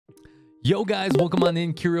Yo guys, welcome on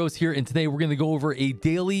in. Kyriosyuudai here, and today we're going to go over a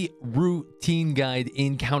daily routine guide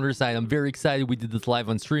in CounterSide. I'm very excited. We did this live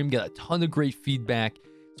on stream, got a ton of great feedback.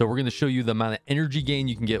 So we're going to show you the amount of energy gain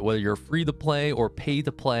you can get, whether you're free to play or pay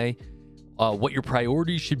to play, what your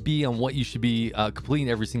priorities should be on what you should be completing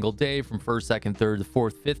every single day from first, second, third to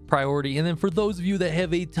fourth, fifth priority. And then for those of you that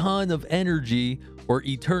have a ton of energy, or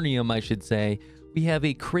ETERNIUM, I should say, we have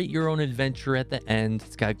a create your own adventure at the end.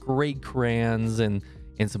 It's got great crayons and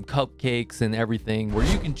some cupcakes and everything, where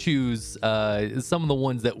you can choose some of the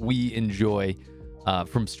ones that we enjoy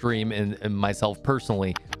from stream and myself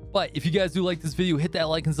personally. But if you guys do like this video, hit that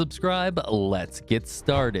like and subscribe. Let's get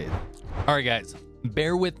started. All right, guys,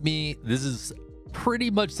 bear with me. This is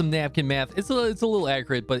pretty much some napkin math. It's a little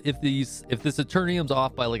accurate, but if this ETERNIUM's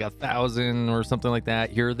off by like 1,000 or something like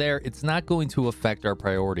that here or there, it's not going to affect our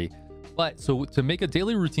priority. But so to make a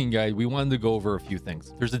daily routine guide, we wanted to go over a few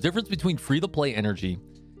things. There's a difference between free to play energy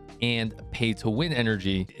and pay to win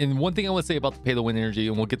energy. And one thing I want to say about the pay to win energy,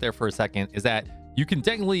 and we'll get there for a second, is that you can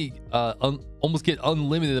technically almost get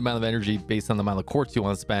unlimited amount of energy based on the amount of quartz you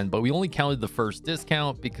want to spend, but we only counted the first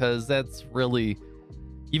discount because that's really,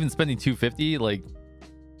 even spending 250 like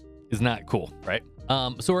is not cool, right?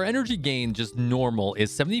 So our energy gain, just normal,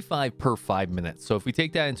 is 75 per 5 minutes. So if we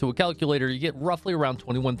take that into a calculator, you get roughly around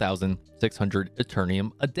 21,600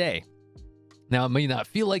 ETERNIUM a day. Now, it may not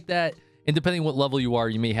feel like that, and depending what level you are,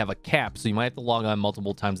 you may have a cap, so you might have to log on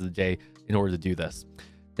multiple times a day in order to do this.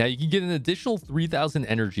 Now, you can get an additional 3,000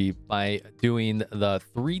 energy by doing the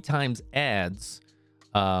 3 times ads,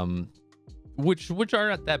 which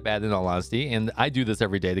aren't that bad in all honesty, and I do this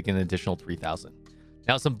every day to get an additional 3,000.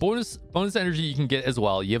 Now, some bonus energy you can get as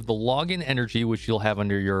well. You have the login energy, which you'll have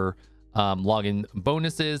under your login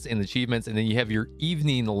bonuses and achievements, and then you have your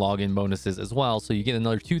evening login bonuses as well. So you get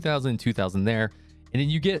another 2,000 there, and then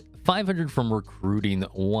you get 500 from recruiting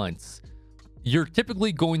once. You're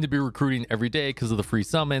typically going to be recruiting every day because of the free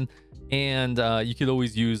summon, and you could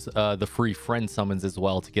always use the free friend summons as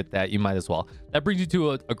well to get that. You might as well. That brings you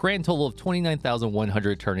to a grand total of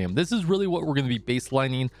 29,100 ETERNIUM. This is really what we're going to be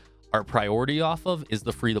baselining our priority off of, is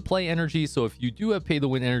the free to play energy. So if you do have pay to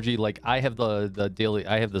win energy, like I have the daily,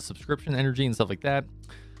 I have the subscription energy and stuff like that,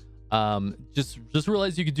 just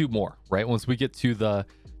realize you could do more, right? Once we get to the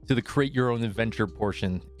create your own adventure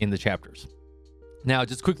portion in the chapters. Now,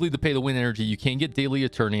 just quickly, the pay to win energy, you can get daily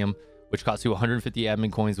ETERNIUM, which costs you 150 admin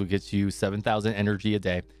coins, which gets you 7,000 energy a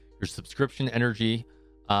day. Your subscription energy,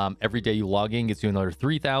 every day you log in, gets you another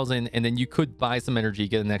 3,000, and then you could buy some energy,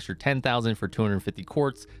 get an extra 10,000 for 250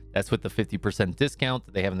 quartz. That's with the 50% discount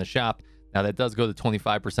that they have in the shop. Now, that does go to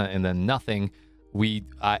 25% and then nothing.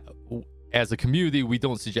 As a community, we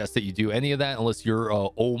don't suggest that you do any of that unless you're a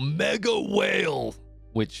Omega Whale,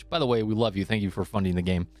 which, by the way, we love you. Thank you for funding the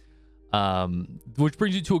game. Which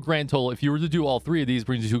brings you to a grand total. If you were to do all 3 of these,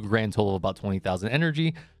 brings you to a grand total of about 20,000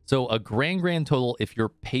 energy. So a grand total, if you're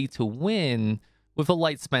pay to win with a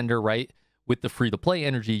light spender, right, with the free to play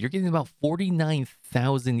energy, you're getting about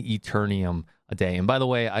 49,000 ETERNIUM a day. And by the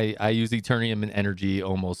way, I use ETERNIUM and energy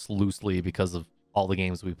almost loosely because of all the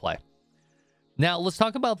games we play. Now, let's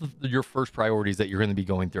talk about your first priorities that you're going to be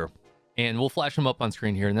going through. And we'll flash them up on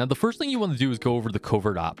screen here. Now, the first thing you want to do is go over the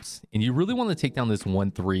covert ops. And you really want to take down this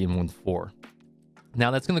 1-3 and 1-4.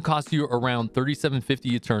 Now, that's going to cost you around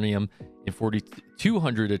 3,750 ETERNIUM and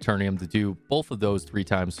 4,200 ETERNIUM to do both of those 3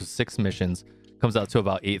 times. So 6 missions. Comes out to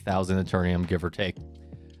about 8,000 ETERNIUM, give or take.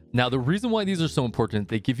 Now, the reason why these are so important,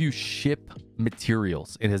 they give you ship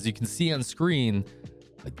materials. And as you can see on screen,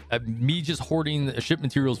 me just hoarding ship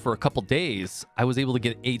materials for a couple days, I was able to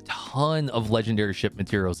get a ton of legendary ship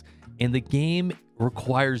materials. And the game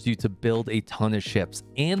requires you to build a ton of ships,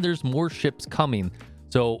 and there's more ships coming.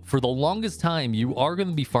 So for the longest time, you are going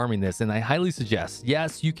to be farming this, and I highly suggest,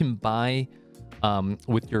 yes, you can buy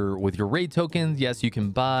with your raid tokens. Yes, you can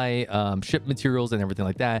buy ship materials and everything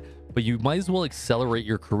like that, but you might as well accelerate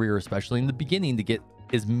your career, especially in the beginning, to get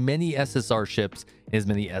as many SSR ships and as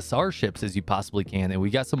many SR ships as you possibly can. And we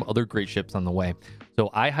got some other great ships on the way. So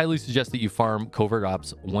I highly suggest that you farm covert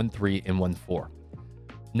ops 1-3 and 1-4.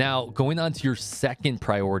 Now, going on to your second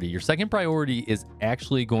priority. Your second priority is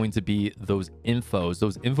actually going to be those infos.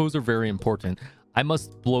 Those infos are very important. I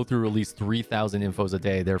must blow through at least 3,000 infos a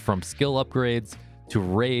day. They're from skill upgrades to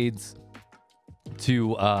raids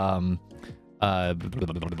to a bunch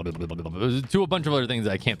of other things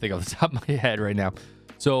that I can't think of off the top of my head right now.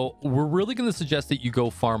 So we're really going to suggest that you go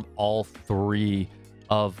farm all 3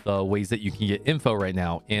 of the ways that you can get info right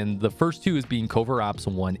now. And the first 2 is being covert ops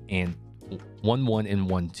 1 and 1-1 and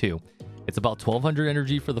 1-2. It's about 1,200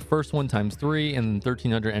 energy for the first one times 3, and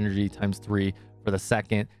 1,300 energy times 3 for the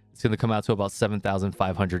second. It's going to come out to about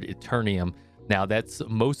 7,500 Eternium. Now, that's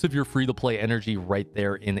most of your free-to-play energy right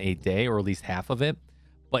there in a day, or at least half of it.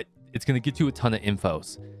 But it's going to get you a ton of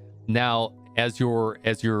infos. Now, as your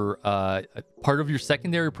part of your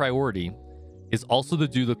secondary priority is also to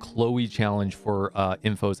do the Chloe challenge for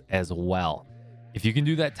infos as well. If you can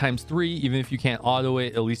do that times 3, even if you can't auto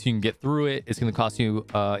it, at least you can get through it. It's going to cost you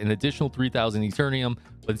an additional 3,000 Eternium,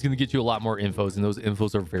 but it's going to get you a lot more infos, and those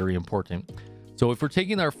infos are very important. So if we're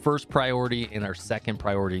taking our first priority and our second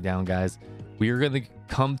priority down, guys, we are going to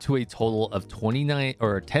come to a total of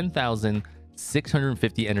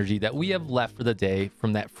 10,650 energy that we have left for the day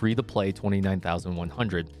from that free-to-play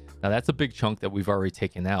 29,100. Now, that's a big chunk that we've already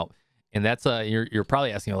taken out. And that's you're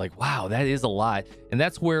probably asking, like, wow, that is a lot. And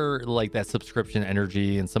that's where like that subscription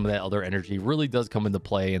energy and some of that other energy really does come into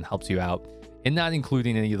play and helps you out, and not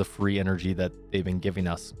including any of the free energy that they've been giving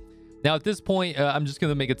us. Now, at this point, I'm just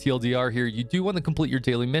going to make a TLDR here. You do want to complete your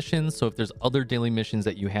daily missions. So if there's other daily missions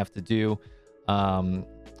that you have to do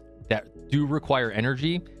that do require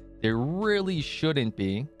energy, there really shouldn't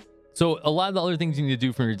be. So a lot of the other things you need to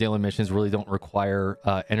do from your daily missions really don't require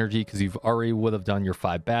energy, because you've already would have done your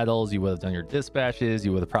 5 battles, you would have done your dispatches,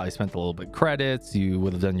 you would have probably spent a little bit credits, you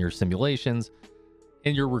would have done your simulations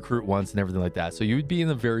and your recruit once and everything like that. So you would be in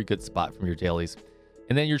a very good spot from your dailies.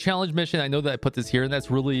 And then your challenge mission, I know that I put this here, and that's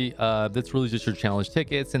really just your challenge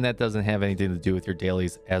tickets, and that doesn't have anything to do with your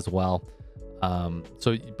dailies as well.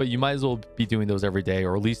 But you might as well be doing those every day,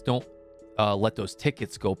 or at least don't let those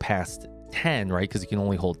tickets go past 10, right? Because you can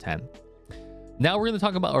only hold 10. Now we're going to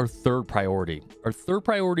talk about our third priority. Our third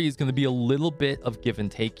priority is going to be a little bit of give and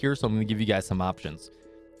take here, so I'm going to give you guys some options.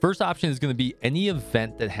 First option is going to be any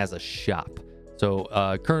event that has a shop.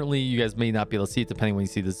 So currently, you guys may not be able to see it depending when you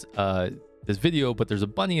see this this video, but there's a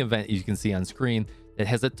bunny event you can see on screen that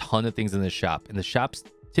has a ton of things in the shop, and the shops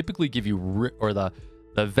typically give you the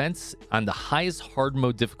events on the highest hard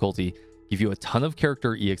mode difficulty give you a ton of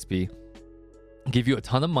character EXP, give you a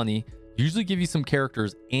ton of money, usually give you some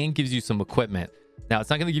characters, and gives you some equipment. Now, it's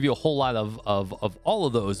not going to give you a whole lot of all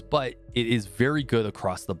of those, but it is very good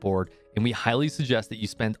across the board, and we highly suggest that you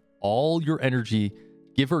spend all your energy,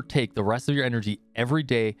 give or take the rest of your energy every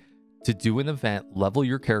day, to do an event, level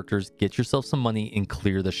your characters, get yourself some money, and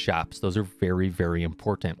clear the shops. Those are very, very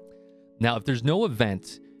important. Now, if there's no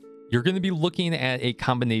event, you're going to be looking at a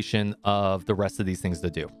combination of the rest of these things to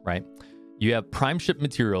do, right? You have prime ship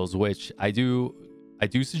materials, which I do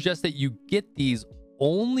suggest that you get these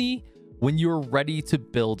only when you're ready to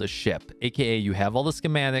build a ship, aka you have all the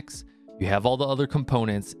schematics, you have all the other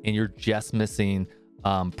components, and you're just missing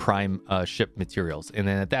prime ship materials. And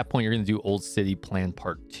then at that point, you're going to do Old City Plan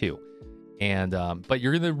Part 2. And but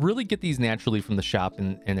you're going to really get these naturally from the shop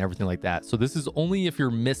and everything like that. So this is only if you're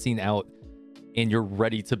missing out and you're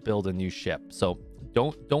ready to build a new ship. So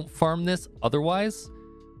don't farm this otherwise.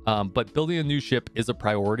 But building a new ship is a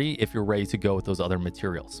priority if you're ready to go with those other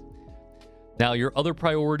materials. Now, your other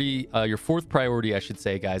priority, your fourth priority, I should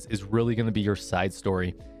say, guys, is really going to be your side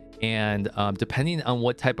story. And depending on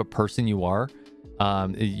what type of person you are,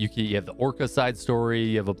 you have the Orca side story,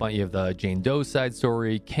 you have the Jane Doe side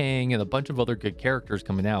story, King, and a bunch of other good characters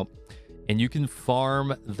coming out. And you can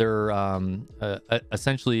farm their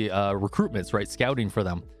essentially recruitments, right? Scouting for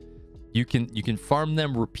them. You can farm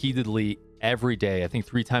them repeatedly every day, I think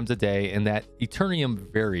 3 times a day, and that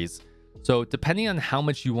Eternium varies. So depending on how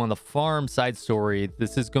much you want to farm side story,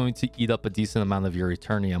 this is going to eat up a decent amount of your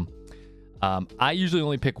Eternium. I usually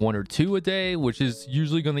only pick 1 or 2 a day, which is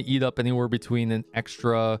usually going to eat up anywhere between an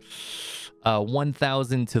extra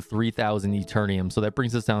 1,000 to 3,000 Eternium. So that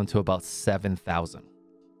brings us down to about 7,000.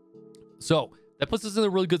 So that puts us in a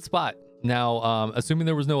really good spot. Now, assuming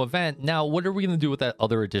there was no event, now what are we going to do with that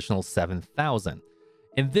other additional 7,000?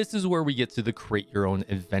 And this is where we get to the create your own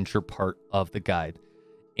adventure part of the guide.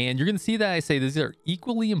 And you're going to see that I say these are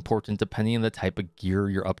equally important depending on the type of gear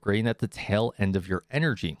you're upgrading at the tail end of your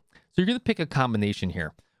energy. So you're going to pick a combination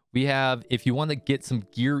here. We have, if you want to get some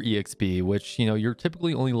gear EXP, which, you know, you're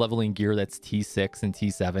typically only leveling gear that's T6 and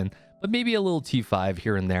T7, but maybe a little T5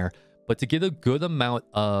 here and there. But to get a good amount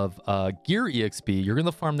of gear EXP, you're going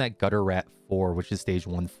to farm that Gutter Rat 4, which is stage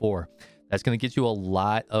 1-4. That's going to get you a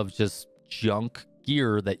lot of just junk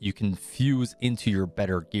gear that you can fuse into your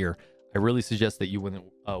better gear. I really suggest that you wouldn't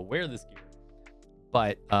wear this gear,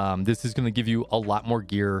 but this is going to give you a lot more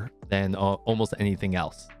gear than almost anything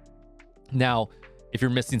else. Now, if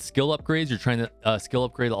you're missing skill upgrades, you're trying to skill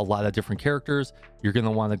upgrade a lot of different characters, you're going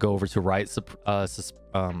to want to go over to Riot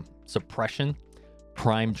Suppression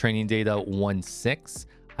Prime Training Data 1.6.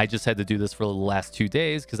 I just had to do this for the last 2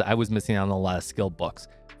 days because I was missing out on a lot of skill books.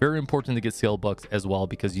 Very important to get skill books as well,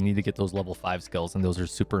 because you need to get those level 5 skills, and those are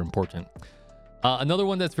super important. Another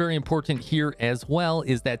one that's very important here as well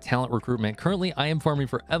is that talent recruitment. Currently, I am farming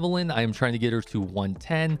for Evelyn. I am trying to get her to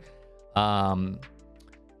 110.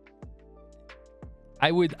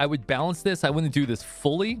 I would balance this. I wouldn't do this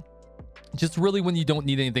fully. Just really when you don't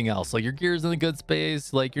need anything else, like your gear's in a good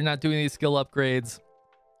space, like you're not doing any skill upgrades.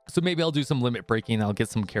 So maybe I'll do some limit breaking. I'll get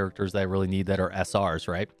some characters that I really need that are SRs,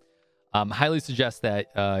 right? Highly suggest that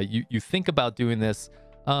you think about doing this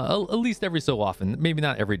at least every so often, maybe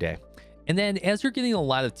not every day. And then as you're getting a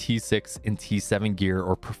lot of T6 and T7 gear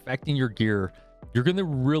or perfecting your gear, you're going to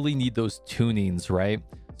really need those tunings, right?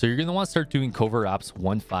 So you're going to want to start doing covert ops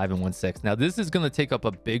 1.5 and 1.6. Now this is going to take up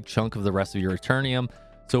a big chunk of the rest of your Eternium.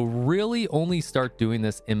 So really only start doing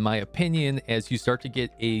this, in my opinion, as you start to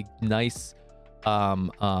get a nice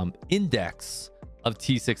index of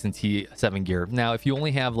T6 and T7 gear. Now, if you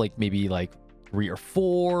only have like maybe like 3 or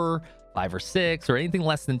 4, 5 or 6, or anything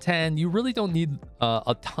less than 10, you really don't need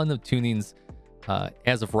a ton of tunings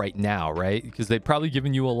as of right now, right? Because they've probably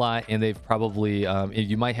given you a lot, and they've probably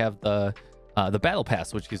you might have the battle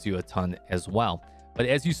pass, which gives you a ton as well. But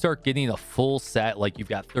as you start getting a full set, like you've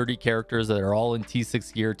got 30 characters that are all in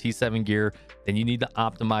T6 gear, T7 gear, then you need to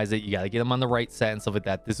optimize it. You got to get them on the right set and stuff like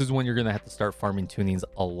that. This is when you're going to have to start farming tunings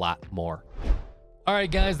a lot more. All right,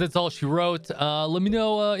 guys, that's all she wrote. Let me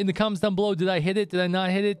know in the comments down below. Did I hit it? Did I not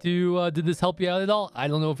hit it? Did this help you out at all? I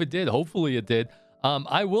don't know if it did. Hopefully it did.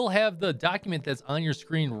 I will have the document that's on your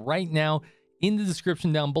screen right now in the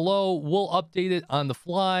description down below. We'll update it on the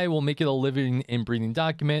fly. We'll make it a living and breathing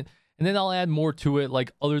document. And then I'll add more to it,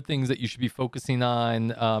 like other things that you should be focusing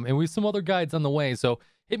on. And we have some other guides on the way. So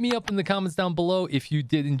hit me up in the comments down below if you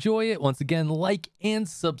did enjoy it. Once again, like and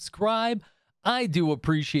subscribe. I do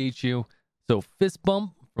appreciate you. So fist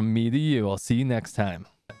bump from me to you. I'll see you next time.